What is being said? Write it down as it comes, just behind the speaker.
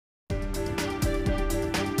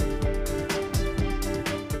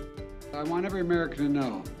I want every American to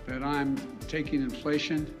know that I'm taking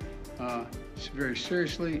inflation very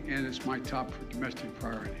seriously, and it's my top domestic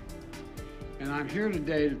priority. And I'm here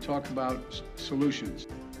today to talk about solutions.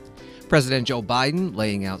 President Joe Biden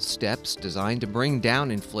laying out steps designed to bring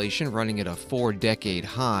down inflation running at a 4-decade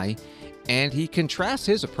high, and he contrasts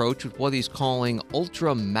his approach with what he's calling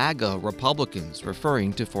ultra-MAGA Republicans,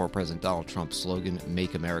 referring to former President Donald Trump's slogan,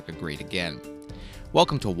 Make America Great Again.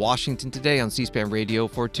 Welcome to Washington Today on C-SPAN Radio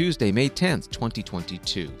for Tuesday, May 10th,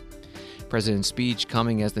 2022. President's speech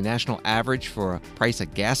coming as the national average for a price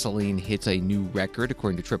of gasoline hits a new record,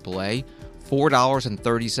 according to AAA,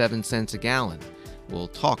 $4.37 a gallon. We'll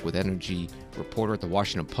talk with energy reporter at the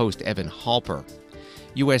Washington Post, Evan Halper.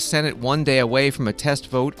 U.S. Senate 1 day away from a test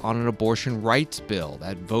vote on an abortion rights bill.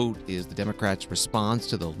 That vote is the Democrats' response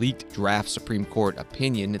to the leaked draft Supreme Court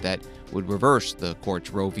opinion that would reverse the court's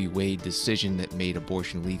Roe v. Wade decision that made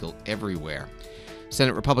abortion legal everywhere.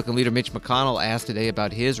 Senate Republican leader Mitch McConnell asked today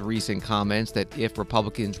about his recent comments that if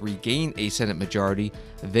Republicans regain a Senate majority,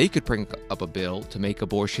 they could bring up a bill to make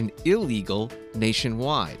abortion illegal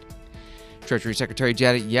nationwide. Treasury Secretary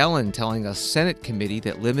Janet Yellen telling a Senate committee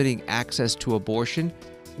that limiting access to abortion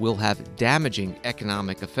will have damaging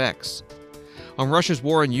economic effects. On Russia's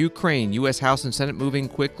war in Ukraine, U.S. House and Senate moving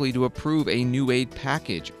quickly to approve a new aid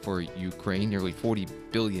package for Ukraine, nearly $40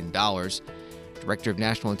 billion. Director of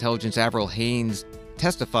National Intelligence Avril Haines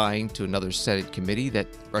testifying to another Senate committee that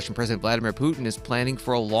Russian President Vladimir Putin is planning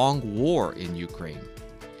for a long war in Ukraine.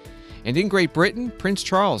 And in Great Britain, Prince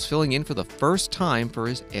Charles filling in for the first time for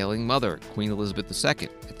his ailing mother, Queen Elizabeth II,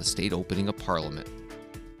 at the state opening of Parliament.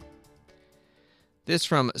 This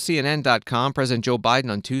from CNN.com. President Joe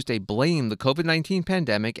Biden on Tuesday blamed the COVID-19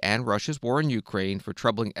 pandemic and Russia's war in Ukraine for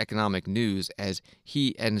troubling economic news as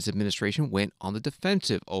he and his administration went on the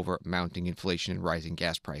defensive over mounting inflation and rising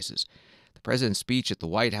gas prices. The president's speech at the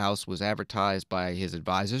White House was advertised by his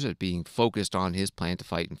advisors as being focused on his plan to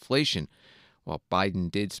fight inflation. While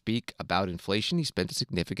Biden did speak about inflation, he spent a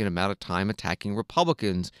significant amount of time attacking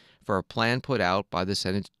Republicans for a plan put out by the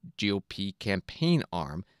Senate's GOP campaign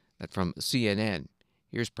arm. That from CNN.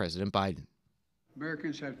 Here's President Biden.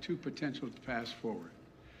 Americans have two potential paths forward.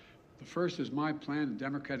 The first is my plan, the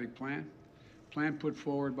Democratic plan. Plan put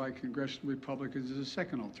forward by congressional Republicans is a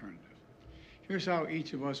second alternative. Here's how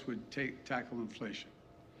each of us would tackle inflation.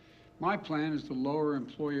 My plan is to lower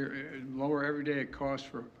everyday costs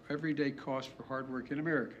for hardworking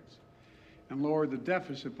Americans, and lower the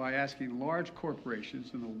deficit by asking large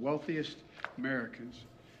corporations and the wealthiest Americans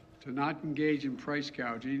to not engage in price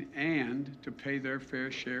gouging and to pay their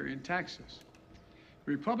fair share in taxes.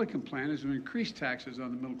 The Republican plan is to increase taxes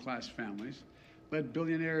on the middle-class families, let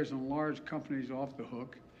billionaires and large companies off the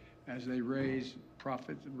hook as they raise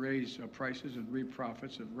prices and reap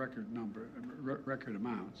profits at record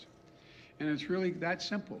amounts. And it's really that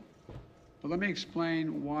simple. But let me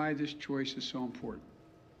explain why this choice is so important.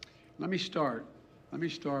 Let me start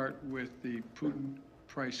with the Putin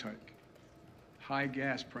price hike, high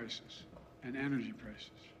gas prices, and energy prices.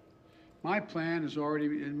 My plan is already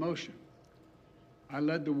in motion. I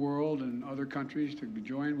led the world and other countries to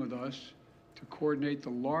join with us to coordinate the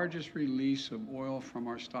largest release of oil from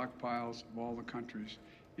our stockpiles of all the countries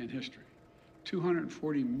in history,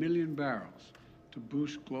 240 million barrels to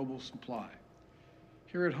boost global supply.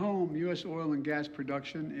 Here at home, U.S. oil and gas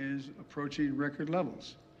production is approaching record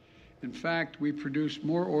levels. In fact, we produced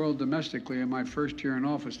more oil domestically in my first year in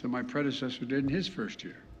office than my predecessor did in his first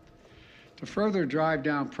year. To further drive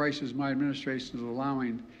down prices, my administration is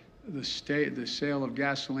allowing the sale of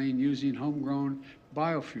gasoline using homegrown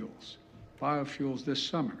biofuels this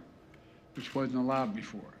summer, which wasn't allowed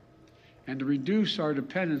before. And to reduce our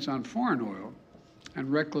dependence on foreign oil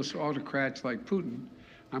and reckless autocrats like Putin,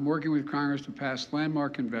 I'm working with Congress to pass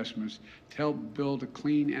landmark investments to help build a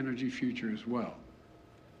clean energy future as well.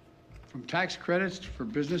 From tax credits for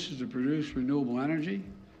businesses to produce renewable energy,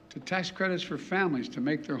 to tax credits for families to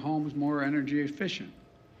make their homes more energy efficient.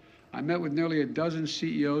 I met with nearly a dozen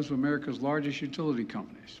CEOs of America's largest utility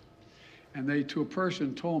companies. And they, to a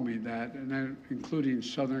person, told me that, and including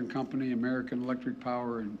Southern Company, American Electric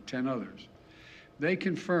Power, and 10 others. They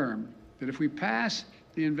confirmed that if we pass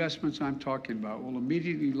the investments I'm talking about, we'll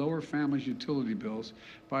immediately lower families' utility bills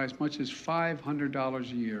by as much as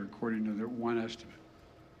 $500 a year, according to their one estimate.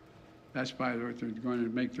 That's by they're going to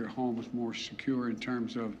make their homes more secure in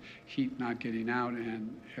terms of heat not getting out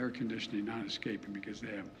and air conditioning not escaping because they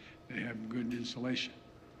have good insulation.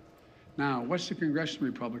 Now, what's the congressional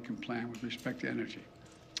Republican plan with respect to energy?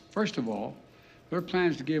 First of all, their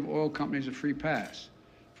plan is to give oil companies a free pass.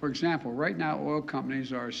 For example, right now oil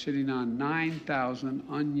companies are sitting on 9,000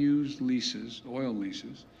 unused leases, oil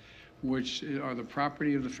leases, which are the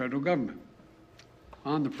property of the federal government,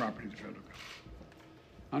 on the property of the federal government.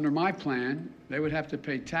 Under my plan, they would have to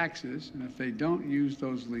pay taxes, and if they don't use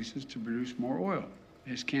those leases to produce more oil,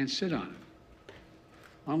 they just can't sit on it.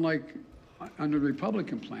 Unlike under the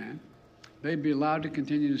Republican plan, they'd be allowed to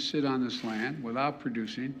continue to sit on this land without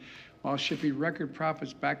producing while shipping record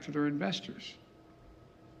profits back to their investors.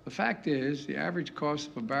 The fact is, the average cost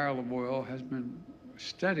of a barrel of oil has been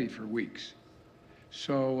steady for weeks.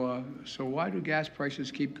 So why do gas prices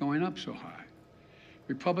keep going up so high?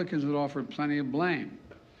 Republicans have offered plenty of blame,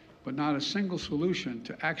 but not a single solution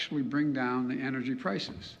to actually bring down the energy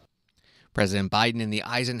prices. President Biden in the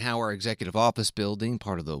Eisenhower Executive Office Building,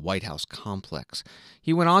 part of the White House complex.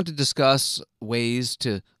 He went on to discuss ways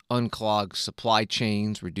to unclog supply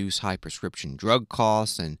chains, reduce high prescription drug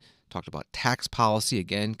costs, and talked about tax policy,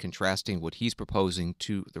 again, contrasting what he's proposing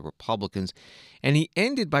to the Republicans. And he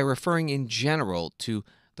ended by referring in general to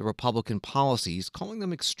the Republican policies, calling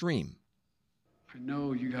them extreme. I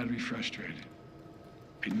know you got to be frustrated.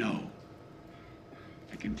 I know.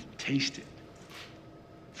 I can taste it.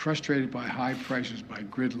 Frustrated by high prices, by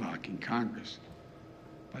gridlock in Congress,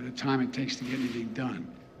 by the time it takes to get anything done.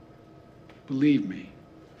 Believe me,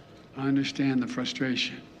 I understand the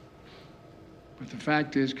frustration. But the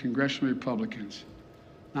fact is, congressional Republicans,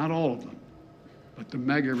 not all of them, but the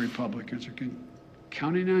mega Republicans are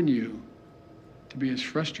counting on you to be as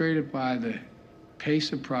frustrated by the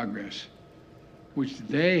pace of progress, which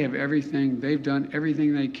they've done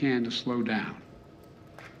everything they can to slow down,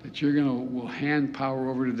 that will hand power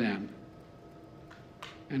over to them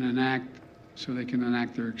and enact so they can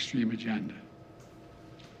enact their extreme agenda.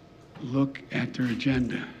 Look at their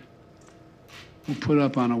agenda. We'll put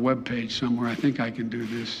up on a webpage somewhere, I think I can do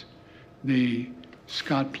this, the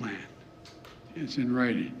Scott Plan. It's in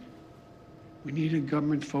writing. We need a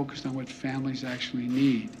government focused on what families actually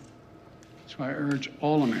need. So I urge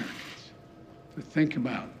all Americans to think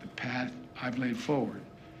about the path I've laid forward.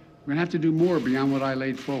 We're going to have to do more beyond what I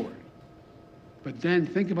laid forward. But then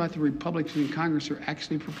think about the Republicans in Congress who are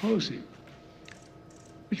actually proposing.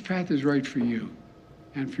 Which path is right for you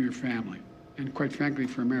and for your family, and quite frankly,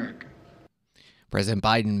 for America? President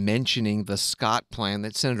Biden mentioning the Scott Plan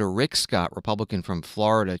that Senator Rick Scott, Republican from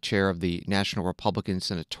Florida, chair of the National Republican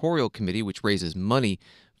Senatorial Committee, which raises money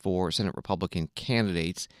for Senate Republican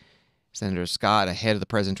candidates. Senator Scott, ahead of the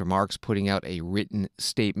president's remarks, putting out a written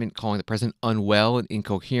statement calling the president unwell and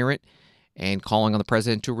incoherent and calling on the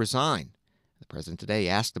president to resign. The president today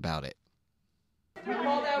asked about it. You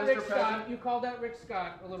called out Rick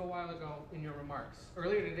Scott a little while ago in your remarks.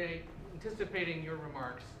 Earlier today, anticipating your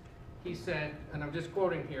remarks, he said, and I'm just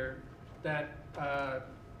quoting here, that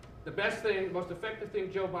the best thing, most effective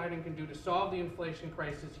thing Joe Biden can do to solve the inflation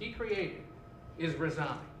crisis he created is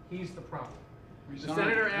resign. He's the problem. The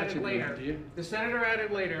senator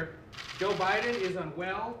added later, Joe Biden is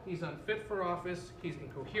unwell, he's unfit for office, he's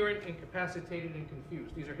incoherent, incapacitated, and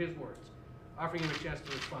confused. These are his words. Offering him a chance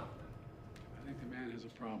to respond to them. I think the man has a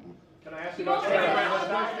problem. Can I ask you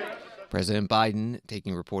about President Biden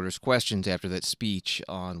taking reporters' questions after that speech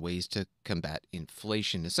on ways to combat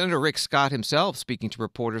inflation. Senator Rick Scott himself speaking to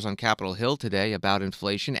reporters on Capitol Hill today about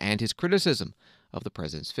inflation and his criticism of the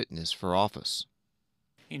president's fitness for office.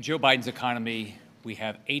 In Joe Biden's economy, we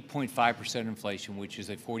have 8.5% inflation, which is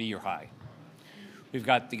a 40-year high. We've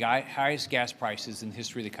got the highest gas prices in the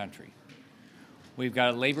history of the country. We've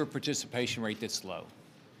got a labor participation rate that's low.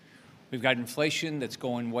 We've got inflation that's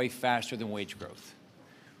going way faster than wage growth.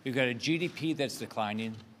 We've got a GDP that's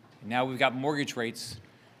declining, and now we've got mortgage rates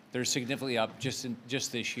that are significantly up just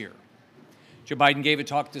this year. Joe Biden gave a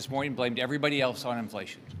talk this morning, blamed everybody else on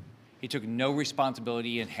inflation. He took no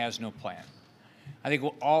responsibility and has no plan. I think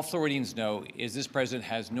what all Floridians know is this president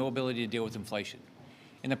has no ability to deal with inflation.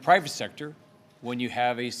 In the private sector, when you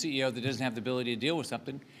have a CEO that doesn't have the ability to deal with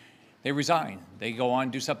something, they resign. They go on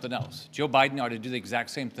and do something else. Joe Biden ought to do the exact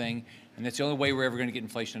same thing, and that's the only way we're ever going to get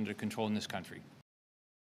inflation under control in this country.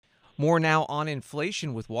 More now on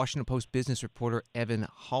inflation with Washington Post business reporter Evan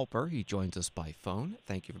Halper. He joins us by phone.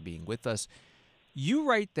 Thank you for being with us. You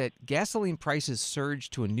write that gasoline prices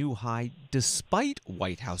surged to a new high despite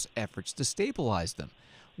White House efforts to stabilize them.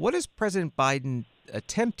 What has President Biden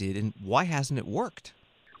attempted, and why hasn't it worked?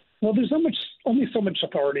 Well, there's only so much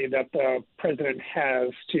authority that the president has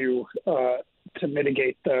to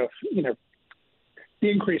mitigate the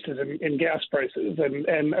increases in gas prices,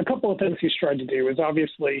 and a couple of things he's tried to do is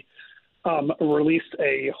obviously release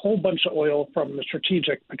a whole bunch of oil from the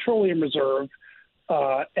Strategic Petroleum Reserve,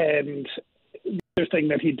 and the other thing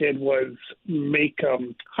that he did was make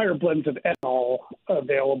higher blends of ethanol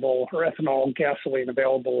available, or ethanol gasoline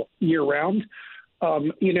available year-round.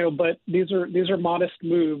 But these are modest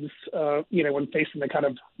moves, when facing the kind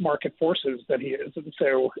of market forces that he is. And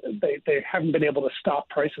so they haven't been able to stop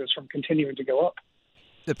prices from continuing to go up.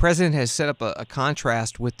 The president has set up a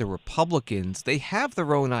contrast with the Republicans. They have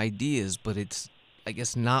their own ideas, but it's, I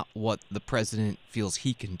guess, not what the president feels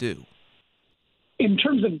he can do. In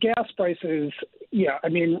terms of gas prices, yeah,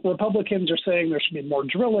 Republicans are saying there should be more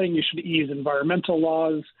drilling. You should ease environmental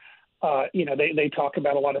laws. They talk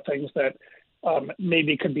about a lot of things that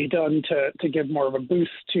maybe could be done to give more of a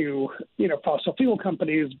boost to, fossil fuel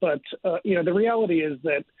companies. But, the reality is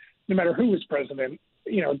that no matter who is president,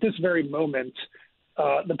 at this very moment,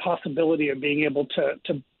 the possibility of being able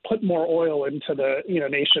to put more oil into the,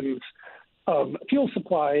 nation's fuel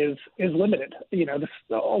supply is limited.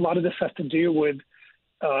 A lot of this has to do with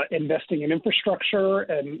investing in infrastructure,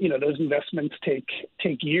 and, those investments take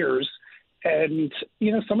years. And,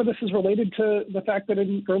 some of this is related to the fact that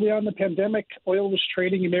early on in the pandemic, oil was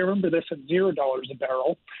trading, you may remember this, at $0 a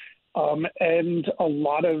barrel. And a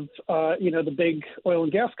lot of, the big oil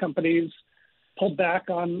and gas companies pulled back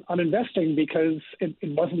on investing because it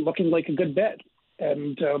wasn't looking like a good bet.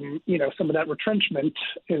 And, some of that retrenchment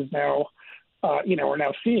is now, we're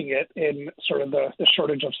now seeing it in sort of the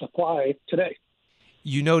shortage of supply today.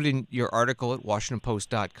 You note in your article at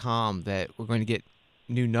WashingtonPost.com that we're going to get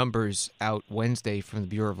new numbers out Wednesday from the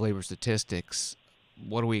Bureau of Labor Statistics.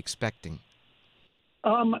 What are we expecting?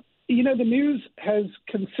 The news has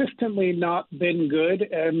consistently not been good,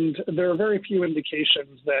 and there are very few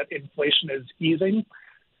indications that inflation is easing.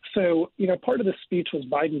 So, part of the speech was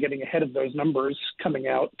Biden getting ahead of those numbers coming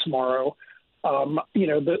out tomorrow. What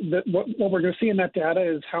we're going to see in that data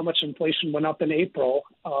is how much inflation went up in April,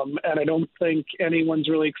 and I don't think anyone's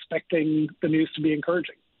really expecting the news to be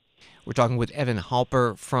encouraging. We're talking with Evan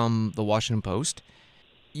Halper from the Washington Post.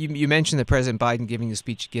 You mentioned that President Biden giving the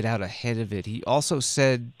speech to get out ahead of it. He also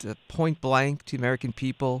said point blank to American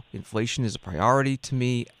people, inflation is a priority to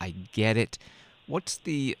me. I get it. What's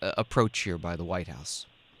the approach here by the White House?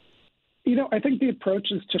 I think the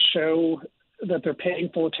approach is to show that they're paying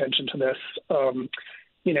full attention to this.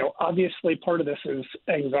 Obviously part of this is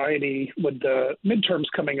anxiety with the midterms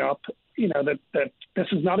coming up, that this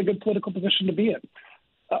is not a good political position to be in.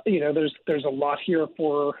 There's a lot here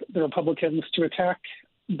for the Republicans to attack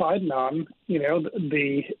Biden on.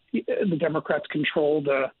 The Democrats control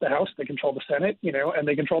the House, they control the Senate, and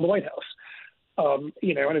they control the White House. And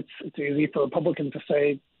it's easy for Republicans to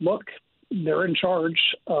say, look, they're in charge.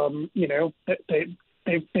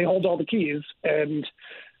 They hold all the keys, and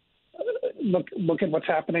look at what's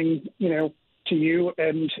happening, to you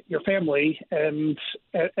and your family, and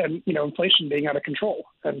inflation being out of control.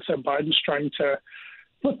 And so Biden's trying to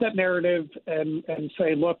flip that narrative and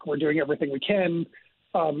say, look, we're doing everything we can.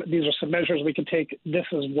 These are some measures we can take. This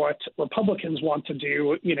is what Republicans want to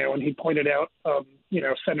do, and he pointed out,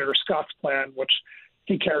 Senator Scott's plan, which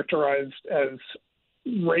he characterized as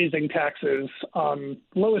raising taxes on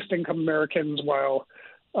lowest income Americans while,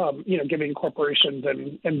 giving corporations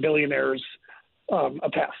and billionaires a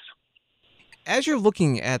pass. As you're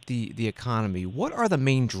looking at the economy, what are the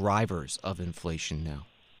main drivers of inflation now?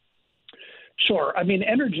 Sure.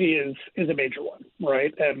 Energy is a major one,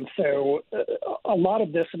 right? And so a lot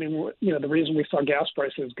of this, the reason we saw gas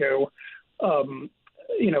prices go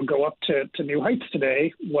up to new heights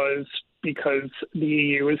today was because the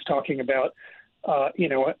EU is talking about,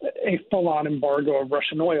 a full-on embargo of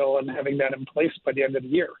Russian oil and having that in place by the end of the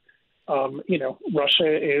year.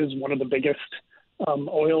 Russia is one of the biggest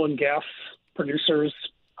oil and gas producers,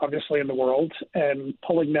 obviously, in the world, and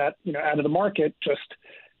pulling that, out of the market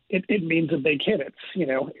it means a big hit.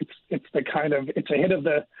 It's a hit of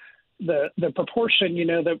the proportion,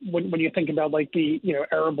 that when you think about like the,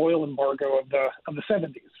 Arab oil embargo of the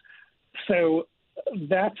 70s. So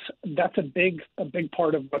that's a big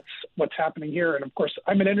part of what's happening here. And of course,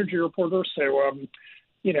 I'm an energy reporter, so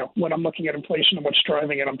when I'm looking at inflation and what's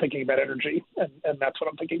driving it, I'm thinking about energy, and that's what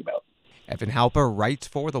I'm thinking about. Evan Halper writes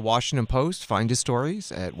for The Washington Post. Find his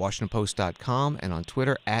stories at WashingtonPost.com and on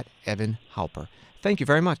Twitter at Evan Halper. Thank you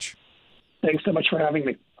very much. Thanks so much for having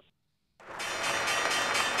me.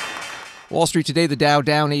 Wall Street today, the Dow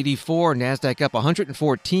down 84, NASDAQ up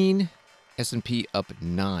 114, S&P up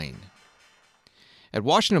 9. At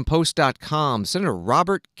WashingtonPost.com, Senator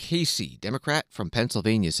Robert Casey, Democrat from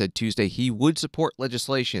Pennsylvania, said Tuesday he would support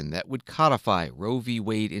legislation that would codify Roe v.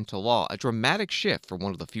 Wade into law, a dramatic shift for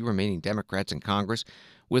one of the few remaining Democrats in Congress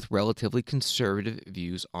with relatively conservative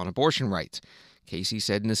views on abortion rights. Casey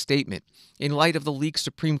said in a statement, in light of the leaked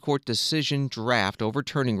Supreme Court decision draft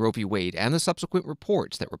overturning Roe v. Wade and the subsequent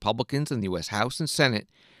reports that Republicans in the U.S. House and Senate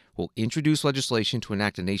will introduce legislation to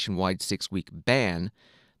enact a nationwide 6-week ban.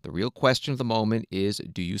 The real question of the moment is,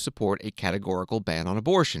 do you support a categorical ban on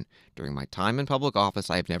abortion? During my time in public office,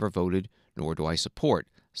 I have never voted, nor do I support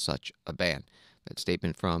such a ban. That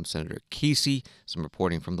statement from Senator Casey, some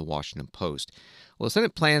reporting from the Washington Post. Well, the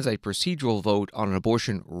Senate plans a procedural vote on an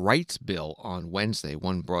abortion rights bill on Wednesday,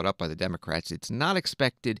 one brought up by the Democrats. It's not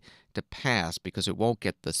expected to pass because it won't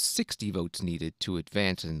get the 60 votes needed to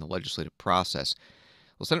advance in the legislative process.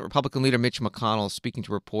 Well, Senate Republican leader Mitch McConnell is speaking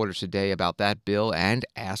to reporters today about that bill and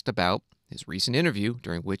asked about his recent interview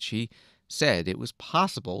during which he said it was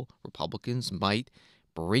possible Republicans might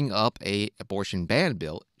bring up a abortion ban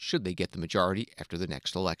bill should they get the majority after the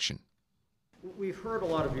next election. We've heard a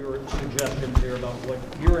lot of your suggestions here about what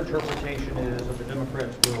your interpretation is of the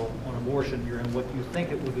Democrats' bill on abortion here and what you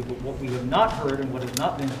think it would be. But what we have not heard and what has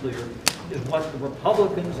not been clear is what the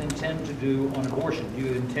Republicans intend to do on abortion. Do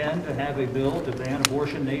you intend to have a bill to ban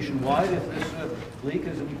abortion nationwide if this leak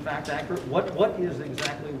is in fact accurate? What is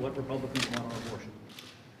exactly what Republicans want on abortion?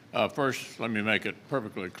 First, let me make it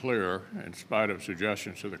perfectly clear, in spite of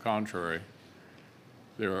suggestions to the contrary,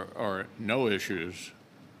 there are no issues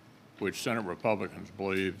which Senate Republicans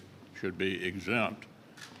believe should be exempt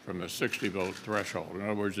from the 60-vote threshold. In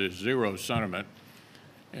other words, there's zero sentiment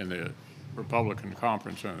in the Republican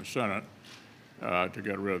conference in the Senate to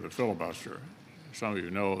get rid of the filibuster. Some of you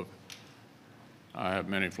know I have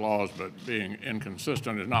many flaws, but being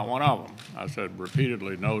inconsistent is not one of them. I said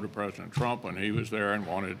repeatedly no to President Trump when he was there and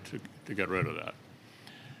wanted to get rid of that.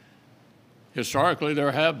 Historically,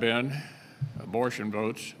 there have been abortion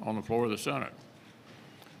votes on the floor of the Senate.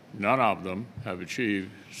 None of them have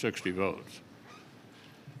achieved 60 votes.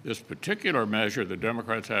 This particular measure the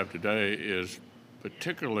Democrats have today is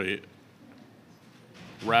particularly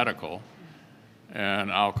radical,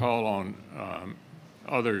 and I'll call on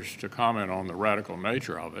others to comment on the radical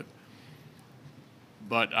nature of it.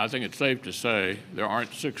 But I think it's safe to say there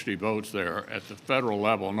aren't 60 votes there at the federal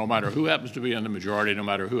level, no matter who happens to be in the majority, no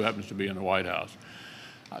matter who happens to be in the White House.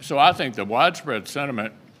 So I think the widespread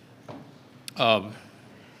sentiment of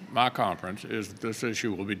my conference is that this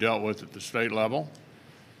issue will be dealt with at the state level.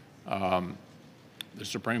 The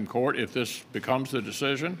Supreme Court, if this becomes the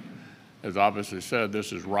decision, has obviously said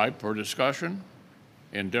this is ripe for discussion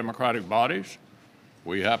in Democratic bodies.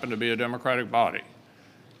 We happen to be a Democratic body.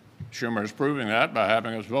 Schumer is proving that by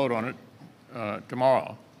having us vote on it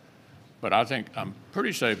tomorrow. But I think I'm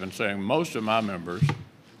pretty safe in saying most of my members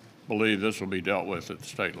believe this will be dealt with at the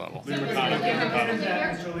state level.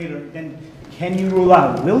 Mr. Leader, then can you rule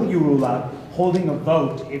out, will you rule out holding a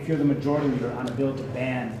vote if you're the majority leader on a bill to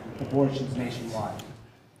ban abortions nationwide?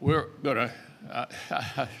 We're going to,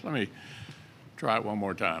 let me try it one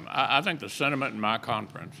more time. I think the sentiment in my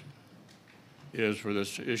conference is for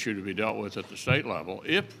this issue to be dealt with at the state level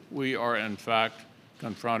if we are in fact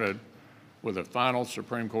confronted with a final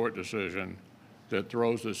Supreme Court decision that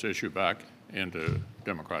throws this issue back into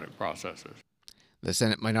democratic processes. The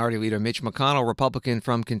Senate Minority Leader Mitch McConnell, Republican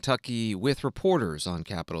from Kentucky, with reporters on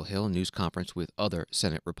Capitol Hill, news conference with other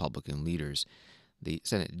Senate Republican leaders. The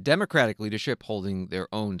Senate Democratic leadership holding their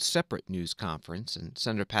own separate news conference, and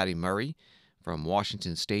Senator Patty Murray from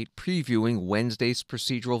Washington State previewing Wednesday's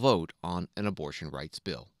procedural vote on an abortion rights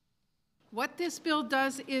bill. What this bill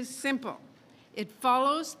does is simple. It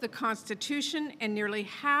follows the Constitution and nearly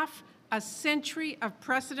half a century of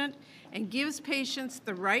precedent and gives patients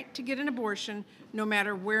the right to get an abortion no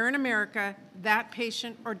matter where in America that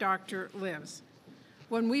patient or doctor lives.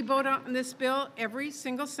 When we vote on this bill, every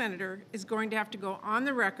single senator is going to have to go on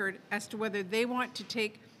the record as to whether they want to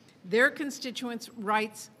take their constituents'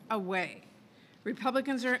 rights away.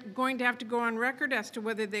 Republicans are going to have to go on record as to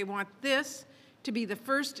whether they want this to be the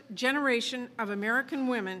first generation of American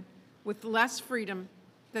women with less freedom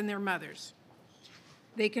than their mothers.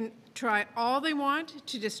 They can try all they want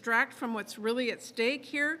to distract from what's really at stake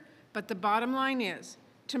here, but the bottom line is,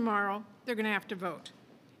 tomorrow they're going to have to vote.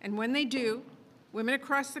 And when they do, women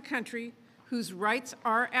across the country whose rights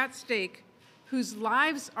are at stake, whose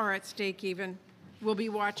lives are at stake even, will be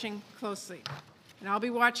watching closely. And I'll be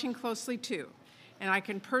watching closely too. And I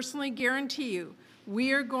can personally guarantee you,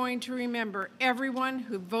 we are going to remember everyone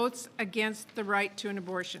who votes against the right to an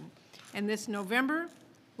abortion. And this November,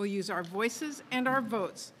 we'll use our voices and our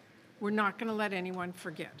votes. We're not going to let anyone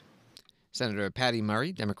forget. Senator Patty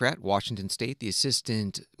Murray, Democrat, Washington State, the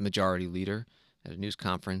Assistant Majority Leader at a news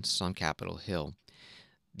conference on Capitol Hill.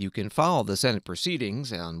 You can follow the Senate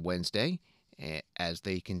proceedings on Wednesday as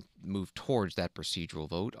they can move towards that procedural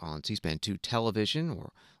vote on C-SPAN 2 television,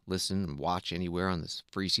 or listen and watch anywhere on this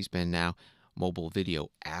free C-SPAN Now mobile video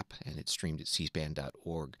app, and it's streamed at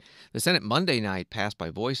cspan.org. The Senate Monday night passed by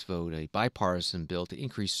voice vote a bipartisan bill to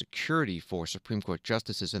increase security for Supreme Court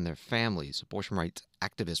justices and their families. Abortion rights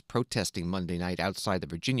activists protesting Monday night outside the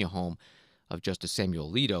Virginia home of Justice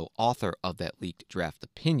Samuel Alito, author of that leaked draft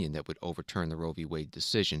opinion that would overturn the Roe v. Wade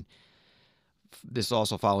decision. This is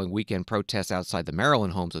also following weekend protests outside the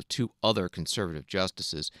Maryland homes of two other conservative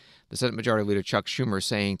justices. The Senate Majority Leader Chuck Schumer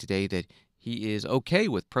saying today that he is okay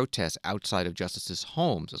with protests outside of justices'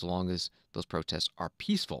 homes as long as those protests are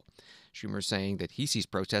peaceful. Schumer saying that he sees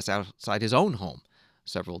protests outside his own home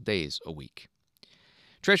several days a week.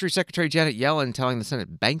 Treasury Secretary Janet Yellen telling the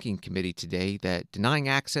Senate Banking Committee today that denying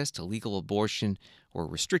access to legal abortion or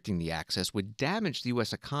restricting the access would damage the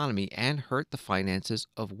U.S. economy and hurt the finances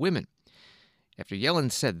of women. After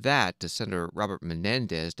Yellen said that to Senator Robert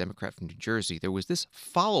Menendez, Democrat from New Jersey, there was this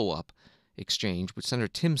follow-up exchange with Senator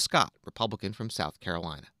Tim Scott, Republican from South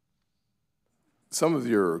Carolina. Some of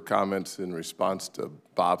your comments in response to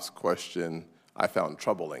Bob's question I found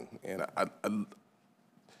troubling. And I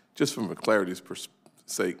just from a clarity's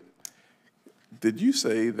sake, did you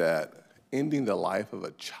say that ending the life of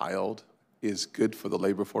a child is good for the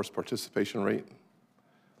labor force participation rate?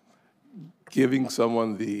 Giving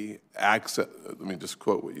someone the access, let me just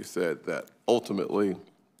quote what you said, that ultimately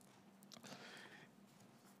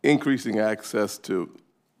increasing access to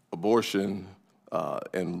abortion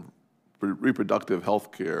and reproductive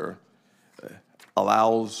health care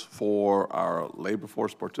allows for our labor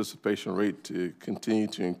force participation rate to continue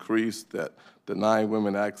to increase, that denying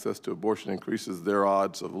women access to abortion increases their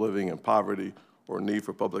odds of living in poverty or need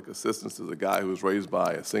for public assistance. As a guy who was raised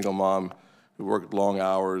by a single mom who worked long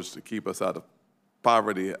hours to keep us out of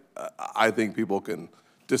poverty, I think people can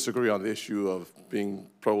disagree on the issue of being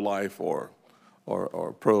pro-life or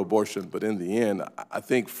pro-abortion, but in the end, I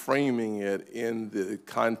think framing it in the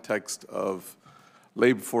context of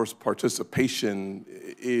labor force participation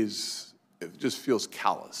it just feels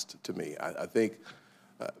calloused to me. I think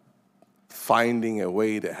finding a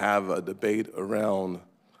way to have a debate around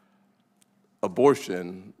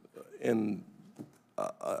abortion in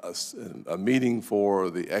a meeting for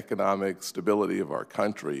the economic stability of our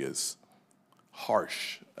country is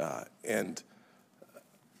harsh, and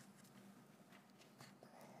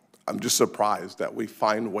I'm just surprised that we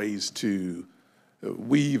find ways to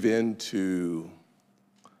weave into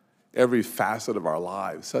every facet of our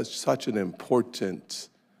lives such an important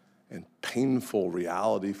and painful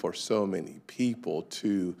reality for so many people,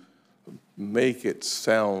 to make it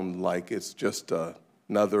sound like it's just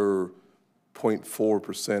another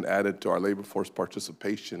 0.4% added to our labor force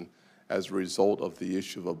participation as a result of the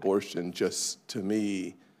issue of abortion. Just, to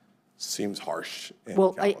me, seems harsh. And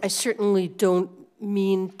well, I certainly don't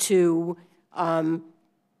mean to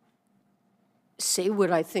say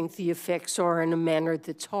what I think the effects are in a manner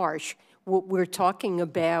that's harsh. What we're talking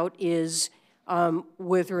about is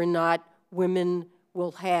whether or not women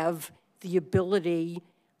will have the ability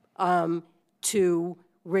to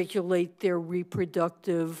regulate their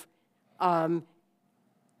reproductive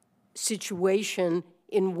situation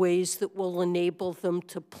in ways that will enable them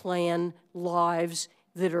to plan lives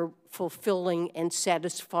that are fulfilling and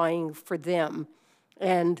satisfying for them.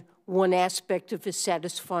 And one aspect of a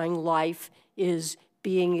satisfying life is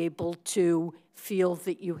being able to feel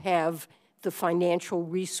that you have the financial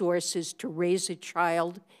resources to raise a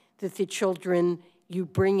child, that the children you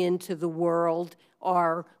bring into the world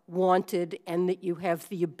are wanted, and that you have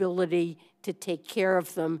the ability to take care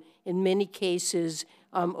of them. In many cases,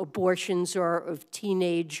 abortions are of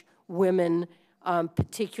teenage women,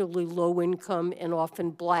 particularly low income and often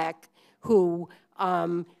black, who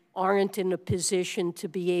aren't in a position to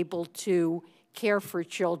be able to care for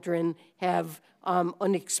children, have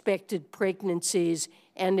unexpected pregnancies,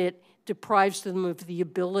 and it deprives them of the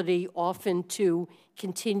ability often to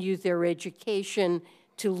continue their education,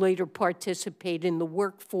 to later participate in the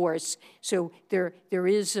workforce. So there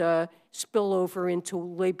is a spillover into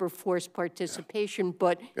labor force participation,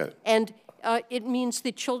 but it means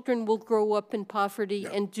that children will grow up in poverty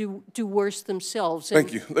and do worse themselves.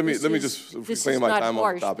 Thank you. Let me just reclaim my time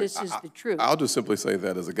on the topic. This is the truth. I'll just simply say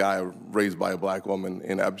that as a guy raised by a black woman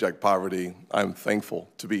in abject poverty, I'm thankful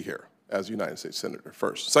to be here as a United States Senator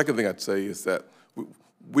first. Second thing I'd say is that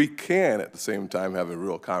we can at the same time have a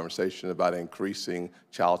real conversation about increasing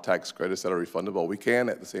child tax credits that are refundable. We can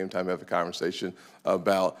at the same time have a conversation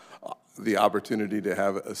about the opportunity to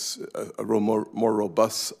have a more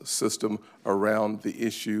robust system around the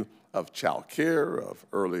issue of child care, of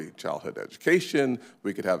early childhood education.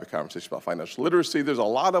 We could have a conversation about financial literacy. There's a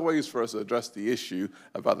lot of ways for us to address the issue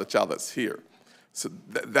about the child that's here. So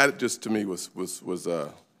that just to me was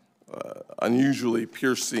unusually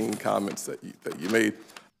piercing comments that you made.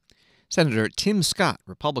 Senator Tim Scott,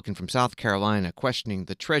 Republican from South Carolina, questioning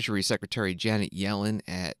the Treasury Secretary Janet Yellen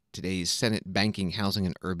at today's Senate Banking, Housing,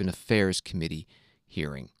 and Urban Affairs Committee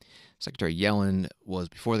hearing. Secretary Yellen was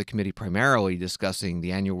before the committee primarily discussing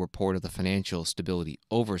the annual report of the Financial Stability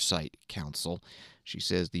Oversight Council. She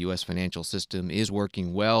says the U.S. financial system is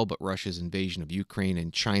working well, but Russia's invasion of Ukraine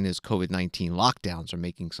and China's COVID-19 lockdowns are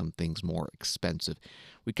making some things more expensive.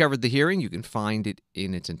 We covered the hearing. You can find it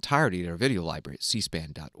in its entirety at our video library at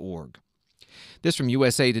cspan.org. This from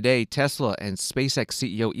USA Today. Tesla and SpaceX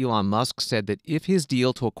CEO Elon Musk said that if his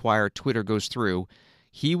deal to acquire Twitter goes through,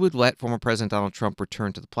 he would let former President Donald Trump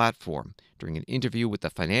return to the platform. During an interview with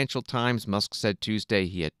the Financial Times, Musk said Tuesday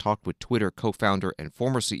he had talked with Twitter co-founder and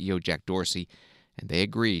former CEO Jack Dorsey, and they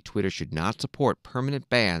agree Twitter should not support permanent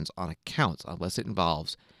bans on accounts unless it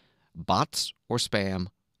involves bots or spam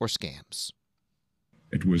or scams.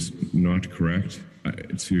 It was not correct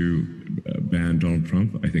to ban Donald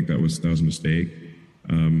Trump. I think that was a mistake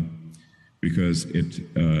because it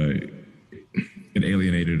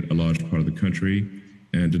alienated a large part of the country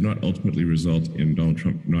and did not ultimately result in Donald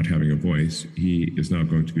Trump not having a voice. He is now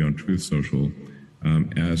going to be on Truth Social,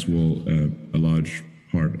 as will a large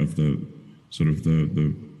part of the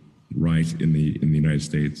the right in the United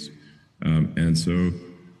States, and so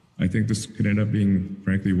I think this could end up being,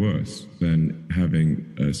 frankly, worse than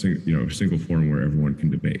having a single forum where everyone can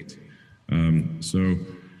debate. I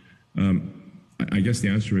guess the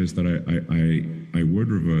answer is that I would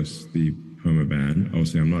reverse the perma ban.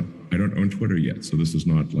 Obviously, I don't own Twitter yet, so this is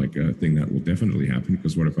not like a thing that will definitely happen,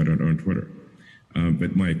 because what if I don't own Twitter?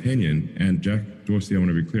 But my opinion, and Jack Dorsey, I want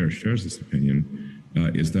to be clear, shares this opinion,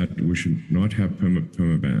 is that we should not have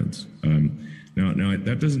perma bans. Now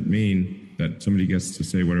that doesn't mean that somebody gets to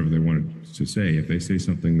say whatever they want to say. If they say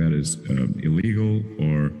something that is illegal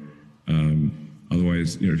or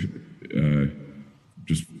otherwise,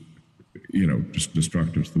 just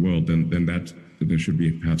destructive to the world, then that there should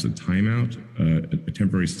be perhaps a timeout, a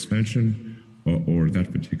temporary suspension, or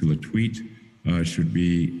that particular tweet should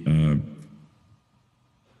be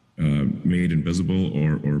made invisible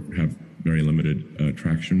or have very limited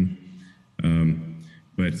traction.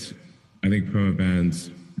 But I think perma bans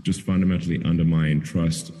just fundamentally undermine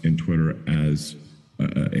trust in Twitter as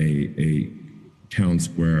a town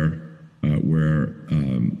square where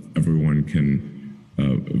everyone can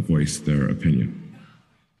voice their opinion.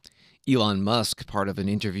 Elon Musk, part of an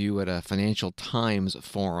interview at a Financial Times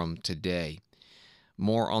forum today.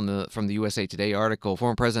 More from the USA Today article.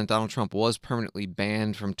 Former President Donald Trump was permanently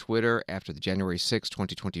banned from Twitter after the January 6,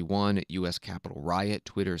 2021 U.S. Capitol riot.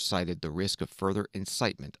 Twitter cited the risk of further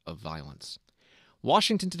incitement of violence.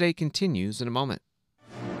 Washington Today continues in a moment.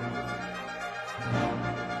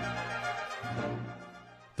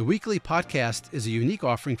 The weekly podcast is a unique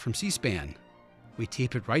offering from C-SPAN. We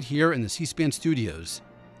tape it right here in the C-SPAN studios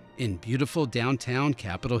in beautiful downtown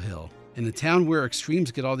Capitol Hill. In the town where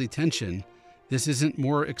extremes get all the attention, this isn't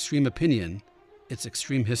more extreme opinion, it's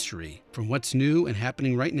extreme history. From what's new and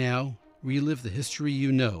happening right now, relive the history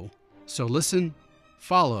you know. So listen,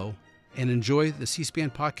 follow, and enjoy the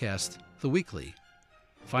C-SPAN podcast, The Weekly.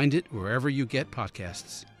 Find it wherever you get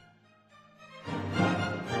podcasts.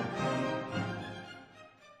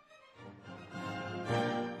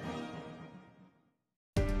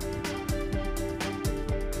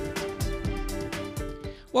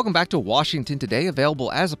 Welcome back to Washington Today, available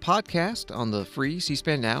as a podcast on the free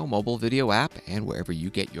C-SPAN Now mobile video app and wherever you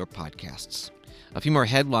get your podcasts. A few more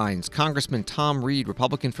headlines. Congressman Tom Reed,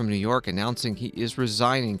 Republican from New York, announcing he is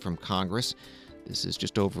resigning from Congress. This is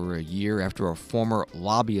just over a year after a former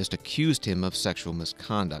lobbyist accused him of sexual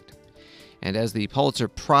misconduct. And as the Pulitzer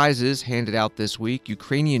Prizes handed out this week,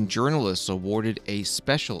 Ukrainian journalists awarded a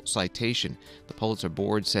special citation. The Pulitzer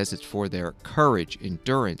Board says it's for their courage,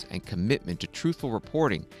 endurance, and commitment to truthful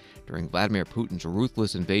reporting during Vladimir Putin's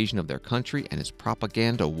ruthless invasion of their country and his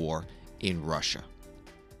propaganda war in Russia.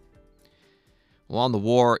 Well, on the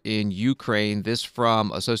war in Ukraine, this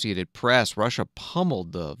from Associated Press. Russia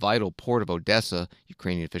pummeled the vital port of Odessa,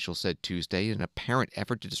 Ukrainian officials said Tuesday, in an apparent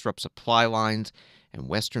effort to disrupt supply lines and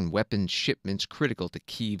Western weapons shipments critical to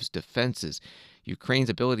Kyiv's defenses. Ukraine's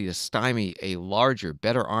ability to stymie a larger,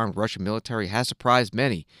 better-armed Russian military has surprised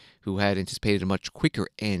many who had anticipated a much quicker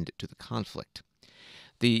end to the conflict.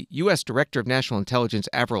 The U.S. Director of National Intelligence,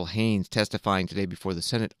 Avril Haines, testifying today before the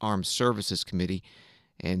Senate Armed Services Committee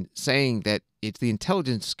and saying that it's the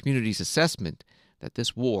intelligence community's assessment that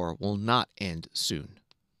this war will not end soon.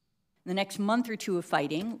 The next month or two of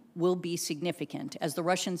fighting will be significant as the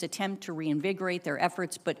Russians attempt to reinvigorate their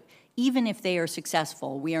efforts, but even if they are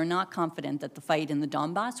successful, we are not confident that the fight in the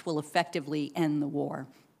Donbass will effectively end the war.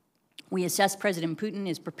 We assess President Putin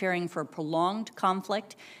is preparing for a prolonged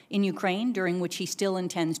conflict in Ukraine, during which he still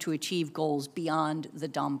intends to achieve goals beyond the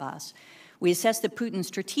Donbass. We assess that Putin's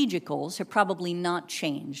strategic goals have probably not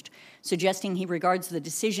changed, suggesting he regards the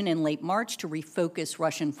decision in late March to refocus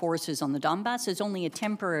Russian forces on the Donbass as only a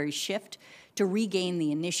temporary shift to regain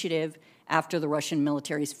the initiative after the Russian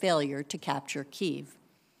military's failure to capture Kyiv.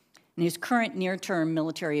 And his current near-term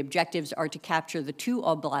military objectives are to capture the two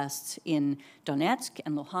oblasts in Donetsk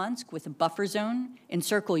and Luhansk with a buffer zone,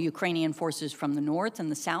 encircle Ukrainian forces from the north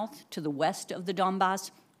and the south to the west of the Donbass,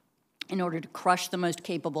 in order to crush the most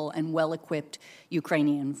capable and well-equipped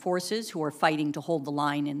Ukrainian forces who are fighting to hold the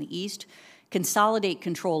line in the east, consolidate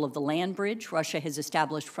control of the land bridge Russia has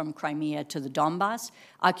established from Crimea to the Donbass,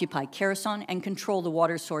 occupy Kherson, and control the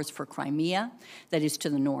water source for Crimea, that is to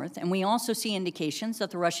the north. And we also see indications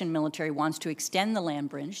that the Russian military wants to extend the land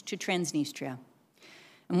bridge to Transnistria.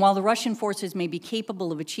 And while the Russian forces may be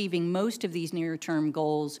capable of achieving most of these near-term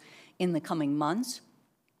goals in the coming months,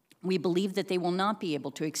 we believe that they will not be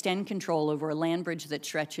able to extend control over a land bridge that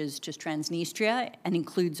stretches to Transnistria and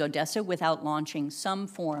includes Odessa without launching some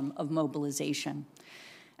form of mobilization.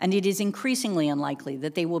 And it is increasingly unlikely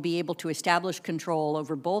that they will be able to establish control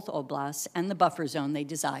over both oblasts and the buffer zone they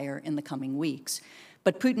desire in the coming weeks.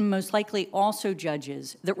 But Putin most likely also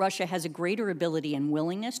judges that Russia has a greater ability and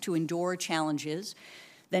willingness to endure challenges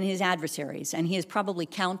than his adversaries, and he is probably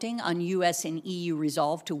counting on U.S. and EU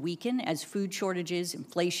resolve to weaken as food shortages,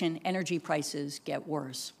 inflation, energy prices get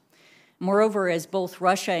worse. Moreover, as both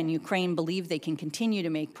Russia and Ukraine believe they can continue to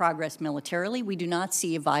make progress militarily, we do not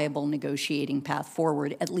see a viable negotiating path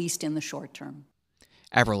forward, at least in the short term.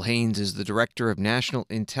 Avril Haines is the Director of National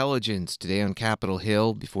Intelligence, today on Capitol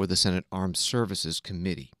Hill before the Senate Armed Services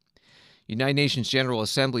Committee. United Nations General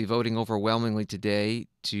Assembly voting overwhelmingly today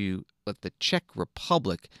to let the Czech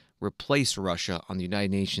Republic replace Russia on the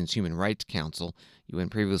United Nations Human Rights Council. UN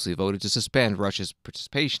previously voted to suspend Russia's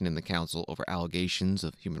participation in the council over allegations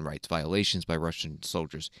of human rights violations by Russian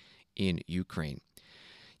soldiers in Ukraine.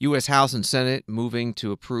 U.S. House and Senate moving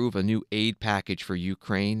to approve a new aid package for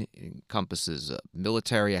Ukraine. It encompasses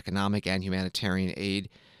military, economic, and humanitarian aid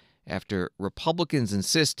after Republicans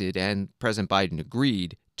insisted and President Biden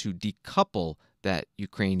agreed to decouple that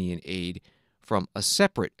Ukrainian aid from a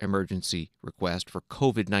separate emergency request for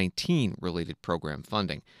COVID-19 related program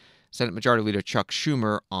funding. Senate Majority Leader Chuck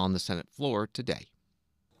Schumer on the Senate floor today.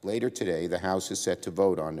 Later today, the House is set to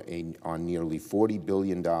vote on nearly $40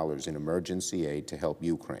 billion in emergency aid to help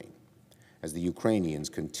Ukraine, as the Ukrainians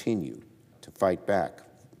continue to fight back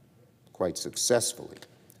quite successfully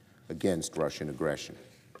against Russian aggression.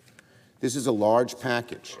 This is a large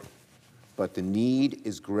package, but the need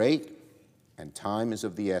is great and time is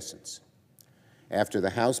of the essence. After the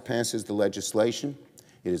House passes the legislation,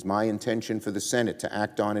 it is my intention for the Senate to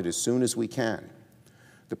act on it as soon as we can.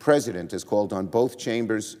 The President has called on both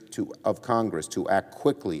chambers of Congress to act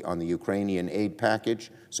quickly on the Ukrainian aid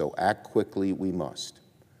package, so act quickly we must.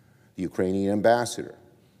 The Ukrainian ambassador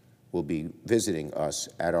will be visiting us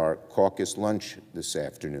at our caucus lunch this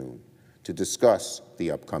afternoon to discuss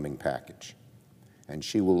the upcoming package, and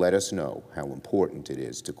she will let us know how important it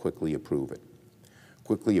is to quickly approve it.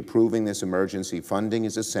 Quickly approving this emergency funding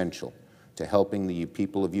is essential to helping the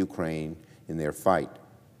people of Ukraine in their fight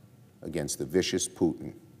against the vicious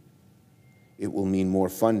Putin. It will mean more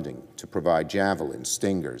funding to provide javelins,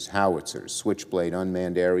 stingers, howitzers, switchblade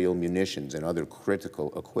unmanned aerial munitions, and other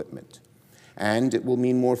critical equipment. And it will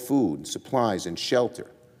mean more food, supplies, and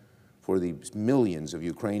shelter for the millions of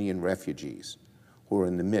Ukrainian refugees who are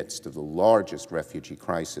in the midst of the largest refugee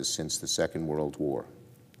crisis since the Second World War.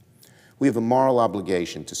 We have a moral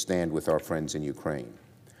obligation to stand with our friends in Ukraine.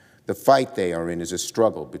 The fight they are in is a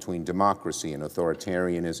struggle between democracy and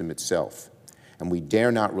authoritarianism itself, and we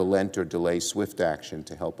dare not relent or delay swift action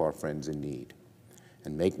to help our friends in need.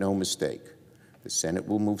 And make no mistake, the Senate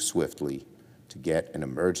will move swiftly to get an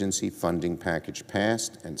emergency funding package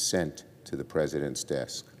passed and sent to the President's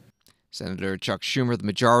desk. Senator Chuck Schumer, the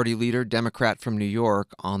Majority Leader, Democrat from New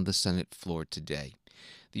York, on the Senate floor today.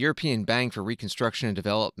 The European Bank for Reconstruction and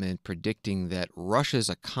Development predicting that Russia's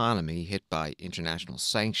economy, hit by international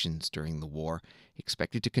sanctions during the war,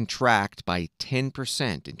 expected to contract by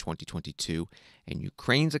 10% in 2022, and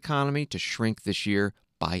Ukraine's economy to shrink this year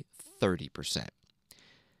by 30%.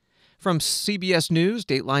 From CBS News,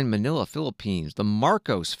 Dateline Manila, Philippines, the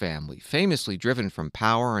Marcos family, famously driven from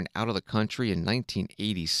power and out of the country in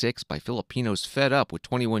 1986 by Filipinos fed up with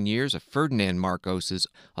 21 years of Ferdinand Marcos's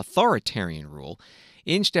authoritarian rule,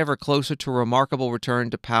 inched ever closer to a remarkable return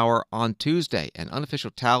to power on Tuesday. An unofficial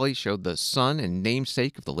tally showed the son and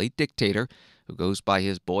namesake of the late dictator, who goes by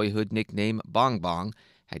his boyhood nickname Bong Bong,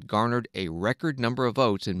 had garnered a record number of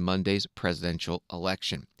votes in Monday's presidential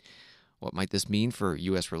election. What might this mean for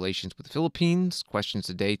U.S. relations with the Philippines? Questions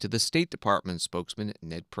today to the State Department spokesman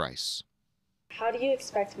Ned Price. How do you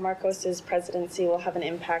expect Marcos's presidency will have an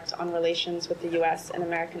impact on relations with the U.S. and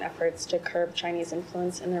American efforts to curb Chinese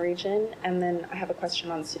influence in the region? And then I have a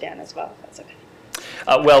question on Sudan as well, if that's okay.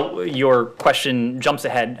 Well, your question jumps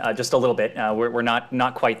ahead just a little bit. We're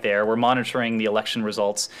not quite there. We're monitoring the election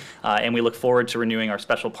results, and we look forward to renewing our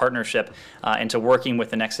special partnership and to working with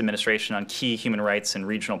the next administration on key human rights and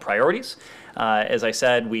regional priorities. As I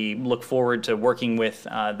said, we look forward to working with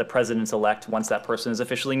the president-elect, once that person is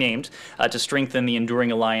officially named, to strengthen the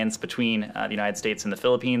enduring alliance between the United States and the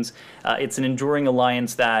Philippines. It's an enduring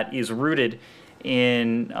alliance that is rooted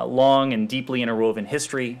in long and deeply interwoven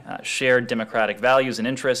history, shared democratic values and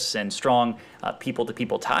interests, and strong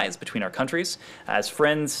people-to-people ties between our countries. As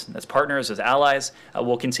friends, as partners, as allies,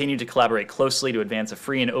 we'll continue to collaborate closely to advance a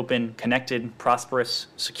free and open, connected, prosperous,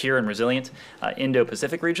 secure, and resilient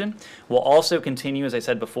Indo-Pacific region. We'll also continue, as I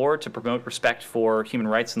said before, to promote respect for human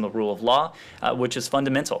rights and the rule of law, which is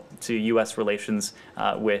fundamental to U.S. relations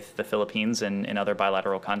with the Philippines and in other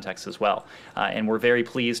bilateral contexts as well. And we're very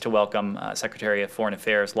pleased to welcome Secretary of Foreign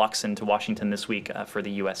Affairs Locsin to Washington this week for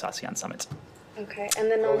the U.S.-ASEAN Summit. Okay, and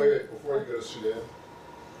then before you go to Sudan,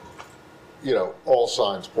 you know, all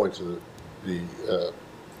signs point to the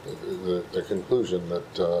conclusion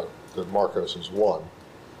that Marcos has won.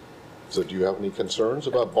 So, do you have any concerns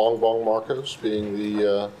about Bong Bong Marcos being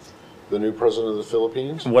the new president of the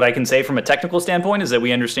Philippines? What I can say from a technical standpoint is that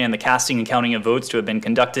we understand the casting and counting of votes to have been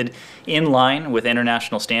conducted in line with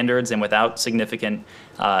international standards and without significant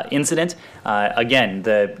incident. Again,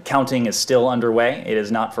 the counting is still underway. It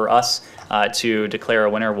is not for us to declare a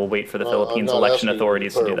winner. We'll wait for the Philippines election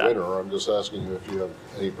authorities to do that. I'm just asking you if you have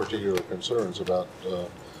any particular concerns about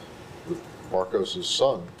Marcos's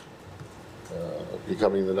son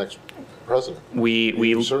becoming the next president.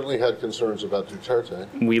 We certainly had concerns about Duterte.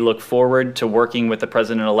 We look forward to working with the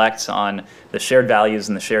president-elect on the shared values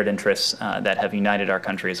and the shared interests that have united our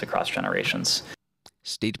countries across generations.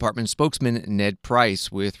 State Department spokesman Ned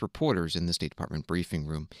Price with reporters in the State Department briefing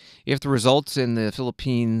room. If the results in the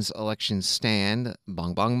Philippines election stand,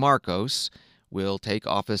 Bong Bong Marcos will take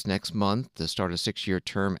office next month to start a 6-year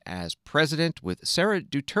term as president with Sara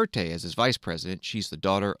Duterte as his vice president. She's the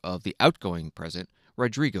daughter of the outgoing president,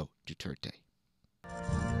 Rodrigo Duterte.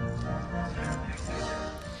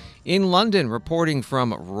 In London, reporting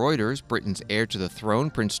from Reuters, Britain's heir to the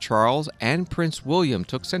throne, Prince Charles, and Prince William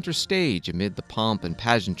took center stage amid the pomp and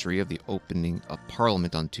pageantry of the opening of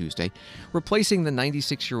Parliament on Tuesday, replacing the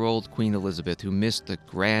 96-year-old Queen Elizabeth, who missed the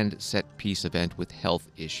grand set-piece event with health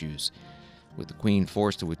issues. With the Queen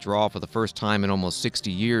forced to withdraw for the first time in almost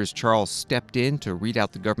 60 years, Charles stepped in to read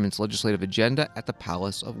out the government's legislative agenda at the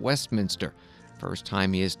Palace of Westminster. First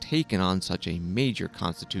time he has taken on such a major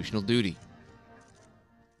constitutional duty.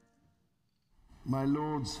 My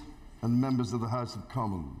Lords and members of the House of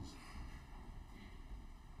Commons,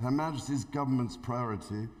 Her Majesty's government's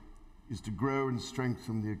priority is to grow and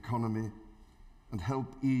strengthen the economy and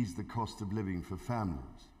help ease the cost of living for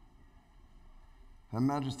families. Her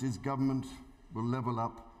Majesty's government will level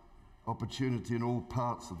up opportunity in all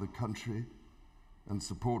parts of the country and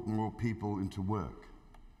support more people into work.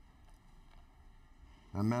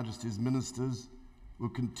 Her Majesty's ministers will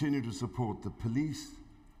continue to support the police,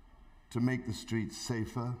 to make the streets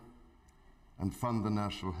safer, and fund the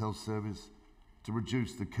National Health Service to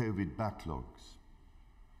reduce the COVID backlogs.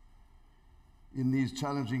 In these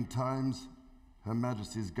challenging times, Her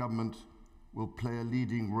Majesty's government will play a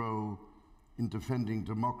leading role in defending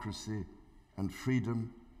democracy and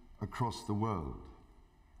freedom across the world,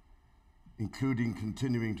 including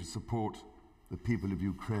continuing to support the people of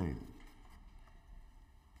Ukraine.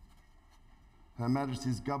 Her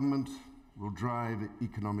Majesty's government will drive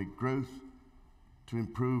economic growth to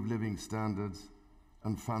improve living standards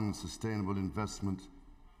and fund sustainable investment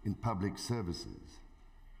in public services.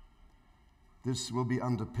 This will be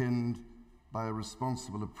underpinned by a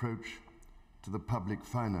responsible approach to the public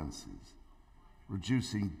finances,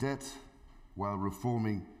 reducing debt while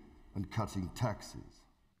reforming and cutting taxes.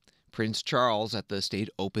 Prince Charles at the state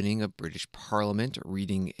opening of British Parliament,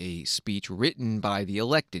 reading a speech written by the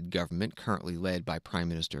elected government currently led by Prime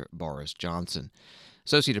Minister Boris Johnson.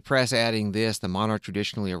 Associated Press adding this: the monarch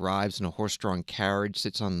traditionally arrives in a horse-drawn carriage,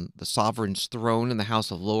 sits on the sovereign's throne in the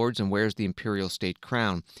House of Lords, and wears the imperial state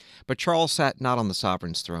crown. But Charles sat not on the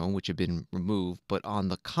sovereign's throne, which had been removed, but on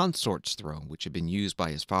the consort's throne, which had been used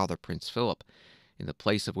by his father, Prince Philip. In the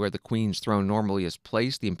place of where the Queen's throne normally is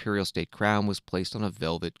placed, the imperial state crown was placed on a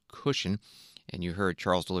velvet cushion, and you heard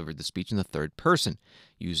Charles delivered the speech in the third person,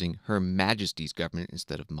 using Her Majesty's government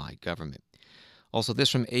instead of my government. Also, this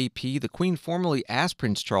from AP: the Queen formally asked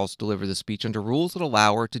Prince Charles to deliver the speech under rules that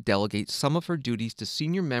allow her to delegate some of her duties to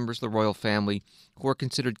senior members of the royal family who are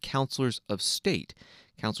considered counselors of state.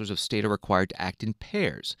 Counselors of state are required to act in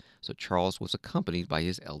pairs, so Charles was accompanied by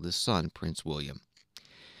his eldest son, Prince William.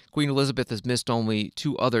 Queen Elizabeth has missed only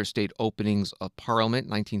 2 other state openings of Parliament,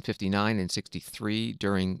 1959 and 63,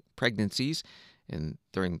 during pregnancies, and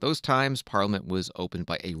during those times, Parliament was opened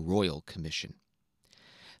by a royal commission.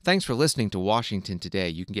 Thanks for listening to Washington Today.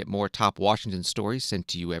 You can get more top Washington stories sent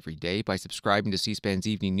to you every day by subscribing to C-SPAN's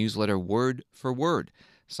evening newsletter Word for Word.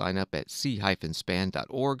 Sign up at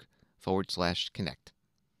c-span.org/connect.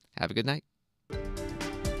 Have a good night.